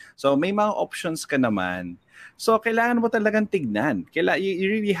none. So may mga options ka naman. So kailangan mo talagang tignan. You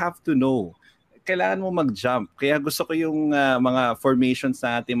really have to know. Kailangan mo mag-jump. Kaya gusto ko yung mga formations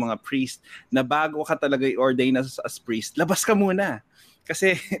sa ating mga priest na bago ka talaga i-ordain as priest, labas ka muna.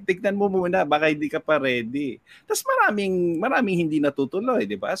 Kasi tignan mo muna, baka hindi ka pa ready. Tapos maraming hindi natutuloy,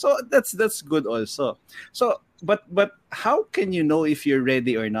 di ba? So that's good also. So but how can you know if you're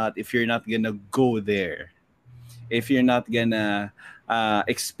ready or not if you're not gonna go there? If you're not gonna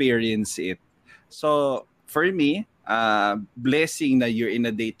experience it. So for me, blessing na you're in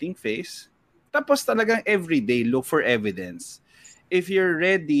a dating phase. Tapos talagang everyday, look for evidence. If you're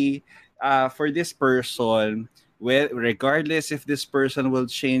ready for this person, well, regardless if this person will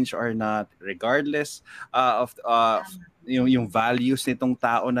change or not, regardless of yung values nitong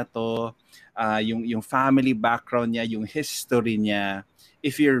tao na to, yung family background niya, yung history niya,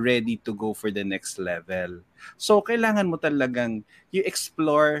 if you're ready to go for the next level. So, kailangan mo talagang you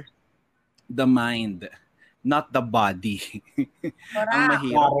explore the mind, not the body. Ang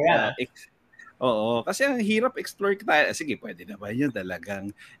mahirap oo, kasi ang hirap explore tayo. Sige, pwede na ba yun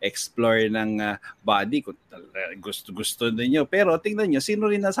talagang explore ng body kung gusto niyo. Pero tingnan niyo, sino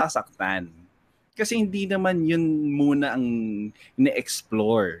rin nasasaktan? Kasi hindi naman yun muna ang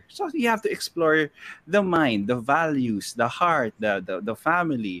ine-explore. So you have to explore the mind, the values, the heart, the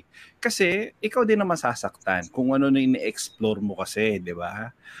family. Kasi ikaw din na masasaktan kung ano na ine-explore mo kasi, di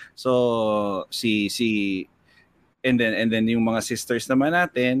ba? So and then yung mga sisters naman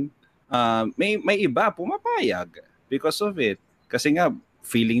natin, may iba pumapayag because of it. Kasi nga,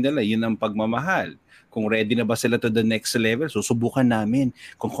 feeling nila, yun ang pagmamahal. Kung ready na ba sila to the next level, susubukan namin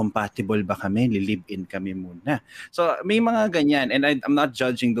kung compatible ba kami, live-in kami muna. So, may mga ganyan. And I'm not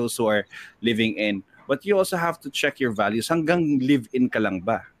judging those who are living in. But you also have to check your values. Hanggang live-in ka lang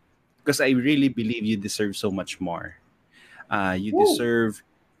ba? Because I really believe you deserve so much more. You deserve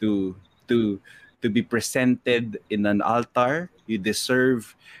to be presented in an altar. You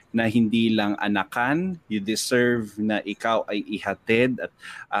deserve na hindi lang anakan. You deserve na ikaw ay ihatid at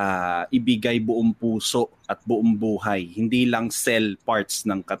ibigay buong puso at buong buhay. Hindi lang cell parts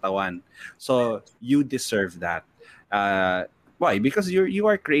ng katawan. So, you deserve that. Why? Because you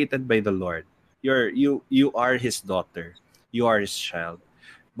are created by the Lord. You are His daughter. You are His child.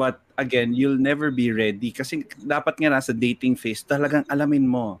 But again, you'll never be ready kasi dapat nga nasa dating phase, talagang alamin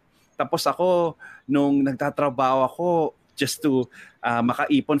mo. Tapos ako, nung nagtatrabaho ako just to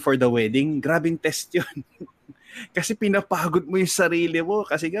makaipon for the wedding, grabing test yun. Kasi pinapagod mo yung sarili mo.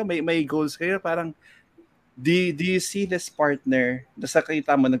 Kasi nga may goals kayo. Parang, do you see this partner? Tapos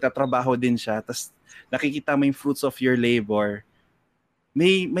nakikita mo, nagtatrabaho din siya. Tapos nakikita mo yung fruits of your labor.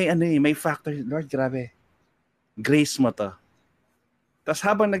 May factor. Lord, grabe. Grace mo to. Tapos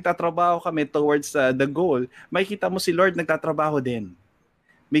habang nagtatrabaho kami towards the goal, makikita mo si Lord nagtatrabaho din.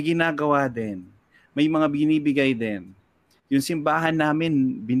 May ginagawa din. May mga binibigay din. Yung simbahan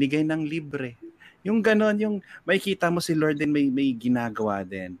namin, binigay ng libre. Yung ganon, yung makikita mo si Lord din may ginagawa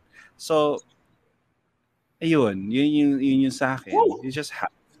din. So, ayun, yun yung sa akin. You just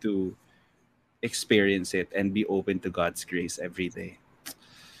have to experience it and be open to God's grace every day.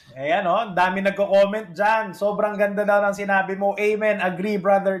 Ayan o, dami nagko-comment dyan. Sobrang ganda daw ng sinabi mo. Amen, agree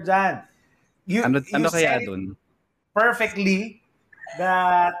brother Jan. Ano kaya said dun? Perfectly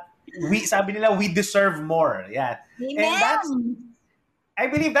that sabi nila, we deserve more. Yeah. Amen. I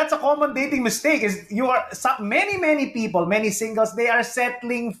believe that's a common dating mistake. Is many people, many singles, they are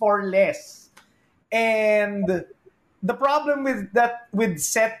settling for less. And the problem with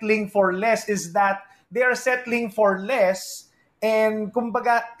settling for less is that they are settling for less and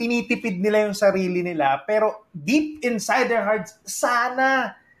tinitipid nila yung sarili nila, pero deep inside their hearts,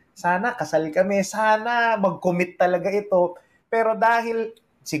 sana sana kasal kami, sana mag-commit talaga ito. Pero dahil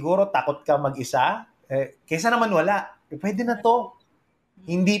siguro takot ka mag-isa, kaysa naman wala, pwede na to.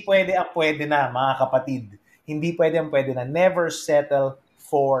 Hindi pwede ang pwede na, mga kapatid. Hindi pwede ang pwede na. Never settle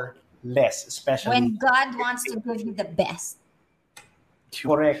for less, especially. When God wants to give you the best.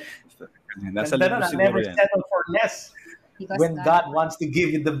 Correct. Nasa Ganda libro nun, siguro never yan. settle for less. Because When God wants to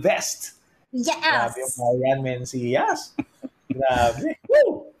give you the best. Yes! Grabe yung Marian Mencias. Grabe.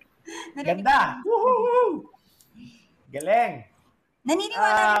 Woo! Narinig Ganda. ko. Woohoo! Galing.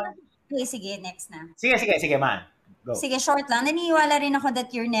 Naniniwala rin Um, ako. Okay, sige, next na. sige, man. Go. Sige, short lang. Naniniwala rin ako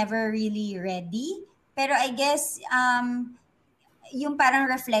that you're never really ready. Pero I guess, yung parang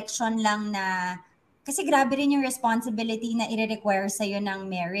reflection lang na, kasi grabe rin yung responsibility na i-require sa'yo ng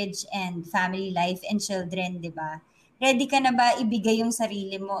marriage and family life and children, di ba? Ready ka na ba ibigay yung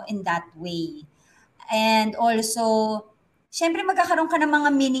sarili mo in that way? And also, syempre magkakaroon ka ng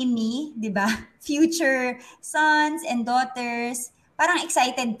mga mini-me, di ba? Future sons and daughters. Parang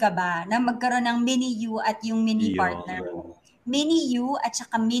excited ka ba na magkaroon ng mini you at yung mini partner mo? Mini you at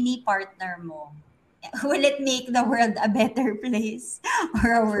saka mini partner mo. Will it make the world a better place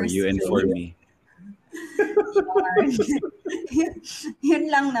or a For worse you and place? for me. Yun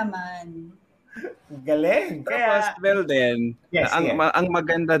lang naman. Galing. Tapos, Kaya, well then, yes, ang, sige. ang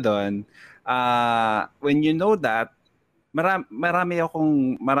maganda doon, when you know that, maraming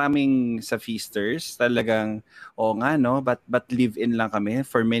sa feasters talagang, nga no, but live-in lang kami,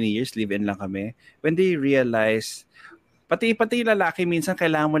 for many years, live-in lang kami. When they realize, pati lalaki minsan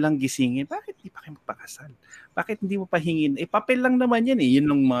kailangan mo lang gisingin, bakit di pa kayo magpakasal? Bakit hindi mo pahingin? Papel lang naman yan eh.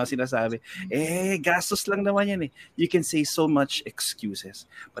 Yun yung mga sinasabi. Gastos lang naman yan eh. You can say so much excuses.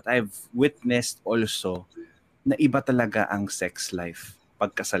 But I've witnessed also na iba talaga ang sex life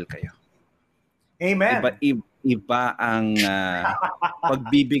pagkasal kayo. Amen. Iba ang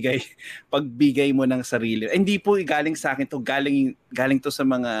pagbigay mo ng sarili. Hindi po galing sa akin to, galing to sa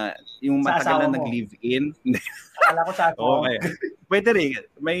mga yung matagal na nag-live-in. Akala ko sa asawa. Okay. Pwede rin.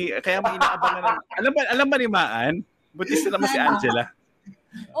 Kaya may inaabangan ng, alam ba ni Maan? Butis na naman si Angela.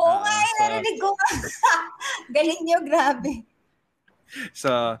 Oo nga, narinig ko nga. Galing nyo, grabe.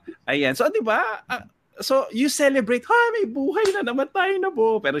 So, ayan. So, di ba? So, you celebrate, may buhay na, namatay na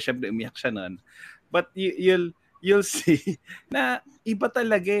po. Pero syempre, umiyak siya nun. But you'll see na iba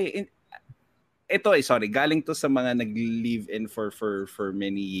talaga eh. Ito galing to sa mga nag-live-in for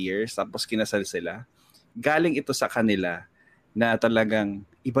many years, tapos kinasal sila. Galing ito sa kanila na talagang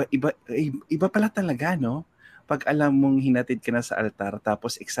iba pala talaga, no? Pag alam mong hinatid ka na sa altar,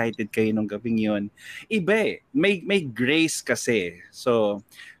 tapos excited kayo nung gabing yon, iba eh. May grace kasi. So,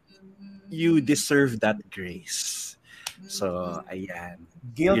 you deserve that grace. So, ayan.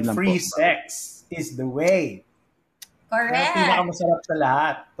 Guilt-free sex is the way. Correct. Kaya pinakamasarap sa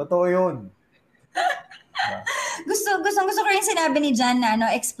lahat. Totoo yun. Gusto ko rin sinabi ni John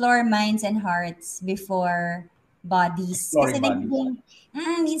na explore minds and hearts before bodies. Kasi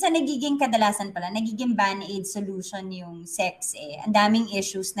minsan nagiging kadalasan pala, nagiging band-aid solution yung sex eh. Ang daming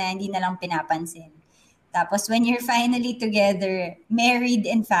issues na hindi na lang pinapansin. Tapos when you're finally together, married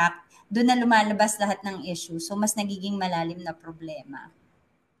in fact, doon na lumalabas lahat ng issue. So mas nagiging malalim na problema.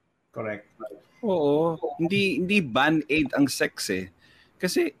 Correct. Oo. Hindi band-aid ang sex eh.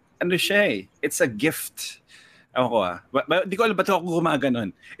 Kasi siya eh. It's a gift. Ako di ko alam ba't ako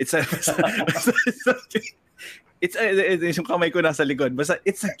gumaganon. It's yung kamay ko nasa likod. Basta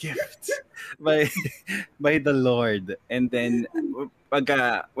it's a gift by the Lord. And then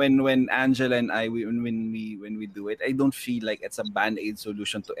when Angela and I when we do it, I don't feel like it's a band-aid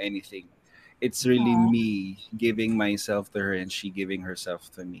solution to anything. It's really me giving myself to her and she giving herself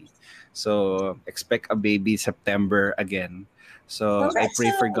to me. So expect a baby September again. So I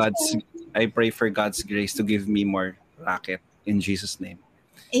pray for God's grace to give me more racket in Jesus' name.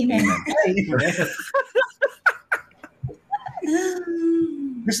 Amen.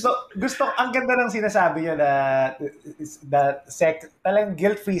 gusto ang ganda ng sinasabi niyo that sex, talagang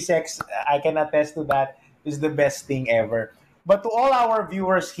guilt-free sex, I can attest to that, is the best thing ever. But to all our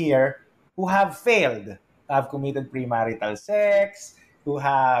viewers here who have failed, have committed premarital sex, who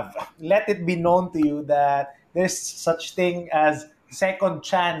have let it be known to you that there's such thing as second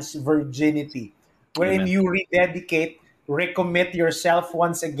chance virginity, wherein you rededicate, recommit yourself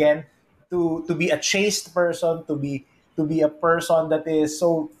once again to be a chaste person, to be a person that is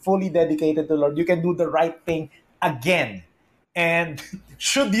so fully dedicated to the Lord. You can do the right thing again. And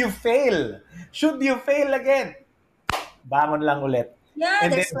should you fail again, bangon lang ulit. Yeah,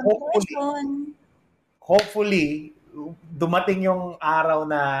 and there's then hopefully, dumating yung araw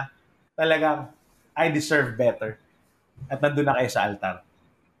na talagang I deserve better. At nandun na kayo sa altar.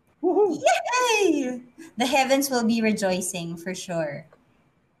 Woohoo! Yay! The heavens will be rejoicing for sure.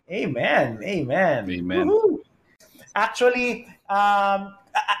 Amen. Amen. Amen. Woohoo! Actually,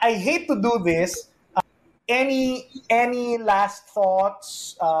 I hate to do this. Any last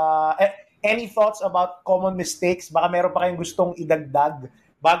thoughts? Any thoughts about common mistakes? Baka meron pa kayong gustong idagdag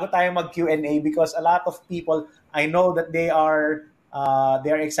bago tayo mag Q&A, because a lot of people, I know that they are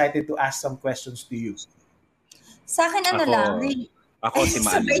excited to ask some questions to you. Sa akin ano Ako, lang, really, ako si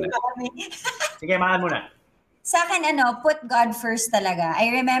Maan sabay muna. pa kami. Sige, Maan muna. Sa akin, put God first talaga. I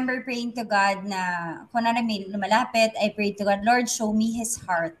remember praying to God na kung ano may lumalapit, I prayed to God, Lord, show me His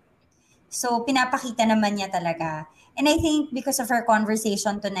heart. So, pinapakita naman niya talaga. And I think because of our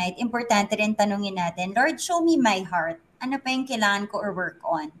conversation tonight, importante rin tanungin natin, Lord, show me my heart. Ano pa yung kailangan ko or work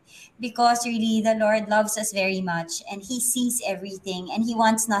on? Because really, the Lord loves us very much and He sees everything and He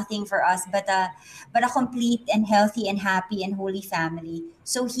wants nothing for us but a complete and healthy and happy and holy family.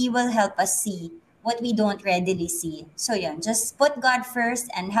 So He will help us see what we don't readily see. So yun, just put God first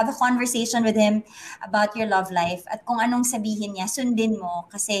and have a conversation with Him about your love life at kung anong sabihin niya, sundin mo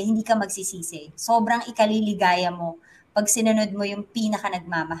kasi hindi ka magsisisi. Sobrang ikaliligaya mo pag sinunod mo yung pinaka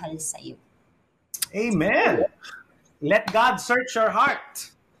nagmamahal sa'yo. Amen. Let God search your heart.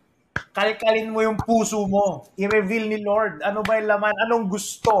 Kalkalin mo yung puso mo. I-reveal ni Lord. Ano ba yung laman? Anong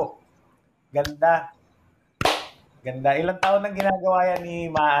gusto? Ganda. Ganda. Ilang taon nang ginagawa yan ni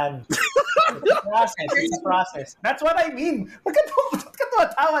Maan. It's a process. It's a process. That's what I mean. Ba't ka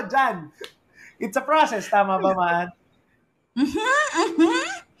tumatawa dyan? It's a process. Tama ba, Maan?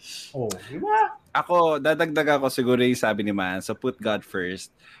 Oh, di ba? Ako, dadagdag ako siguro yung sabi ni Maan. So put God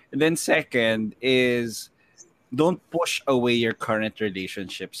first. And then second is, don't push away your current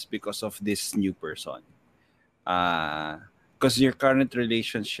relationships because of this new person. Because your current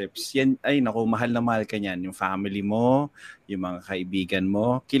relationships, yan, ay naku, mahal na mahal ka niyan. Yung family mo, yung mga kaibigan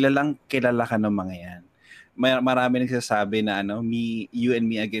mo, kilala ka ng mga yan. Marami nagsasabi na you and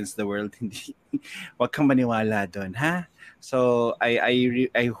me against the world. Hindi, wag kang maniwala doon, ha? So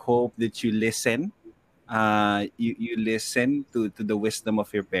I hope that you listen. You listen to the wisdom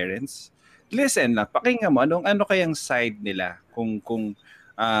of your parents. Listen lang, pakinggan mo ano kayang side nila, kung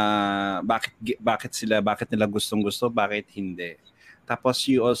bakit nila gustong-gusto, bakit hindi. Tapos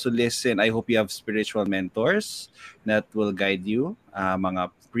you also listen. I hope you have spiritual mentors that will guide you. Mga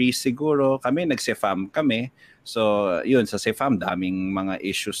priest siguro. Kami nagse-fam kami. So, yun, sa SEFAM, daming mga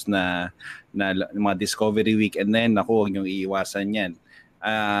issues na mga discovery weekend na yun. Naku, huwag niyong iiwasan yan.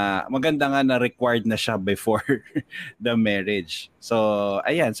 Maganda nga na required na siya before the marriage. So,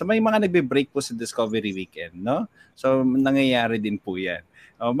 ayan. So, may mga nagbe-break po sa discovery weekend, no? So, nangyayari din po yan.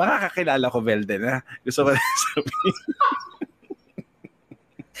 Makakakilala ko, Velden, ha? Gusto ko na sabihin.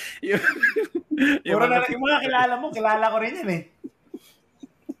 yung mga kilala mo, kilala ko rin yan eh.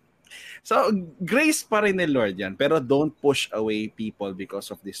 So, grace pa rin ni Lord yan. Pero don't push away people because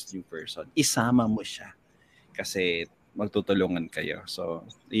of this new person. Isama mo siya. Kasi magtutulungan kayo. So,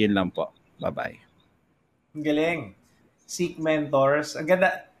 yun lang po. Bye-bye. Ang galing. Seek mentors. Ang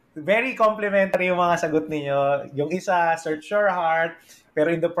ganda. Very complimentary yung mga sagot ninyo. Yung isa, search your heart.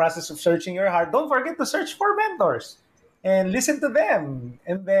 Pero in the process of searching your heart, don't forget to search for mentors. And listen to them.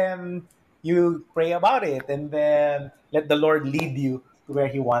 And then you pray about it. And then let the Lord lead you to where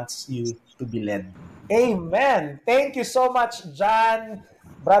He wants you to be led. Amen. Thank you so much, John,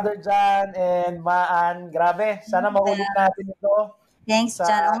 Brother John, and Maan. Grabe. Sana maulit natin ito. Thanks,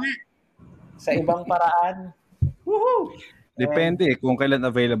 John. Sa ibang paraan. Woohoo! Depende kung kailan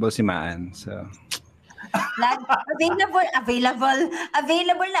available si Maan. So, available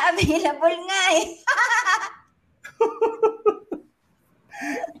nga eh.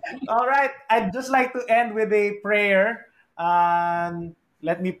 All right. I'd just like to end with a prayer.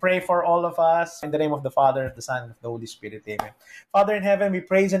 Let me pray for all of us. In the name of the Father, of the Son, and of the Holy Spirit. Amen. Father in heaven, we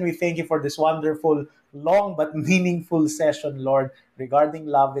praise and we thank you for this wonderful, long but meaningful session, Lord, regarding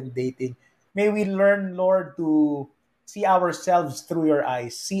love and dating. May we learn, Lord, to see ourselves through your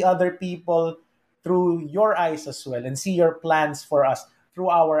eyes, see other people through your eyes as well, and see your plans for us through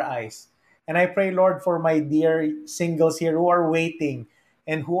our eyes. And I pray, Lord, for my dear singles here who are waiting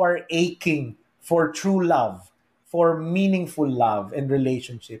and who are aching for true love, for meaningful love and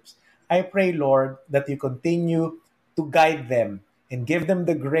relationships. I pray, Lord, that you continue to guide them and give them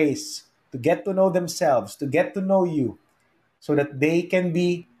the grace to get to know themselves, to get to know you, so that they can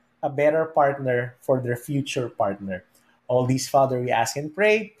be a better partner for their future partner. All these, Father, we ask and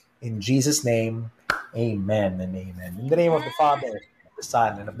pray in Jesus' name. Amen and amen. In the name of the Father, the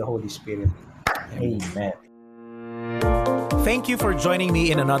Son, and of the Holy Spirit. Amen. Thank you for joining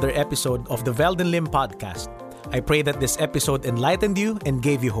me in another episode of the Velden Lim Podcast. I pray that this episode enlightened you and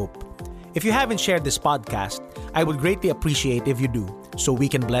gave you hope. If you haven't shared this podcast, I would greatly appreciate if you do, so we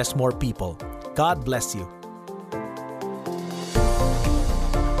can bless more people. God bless you.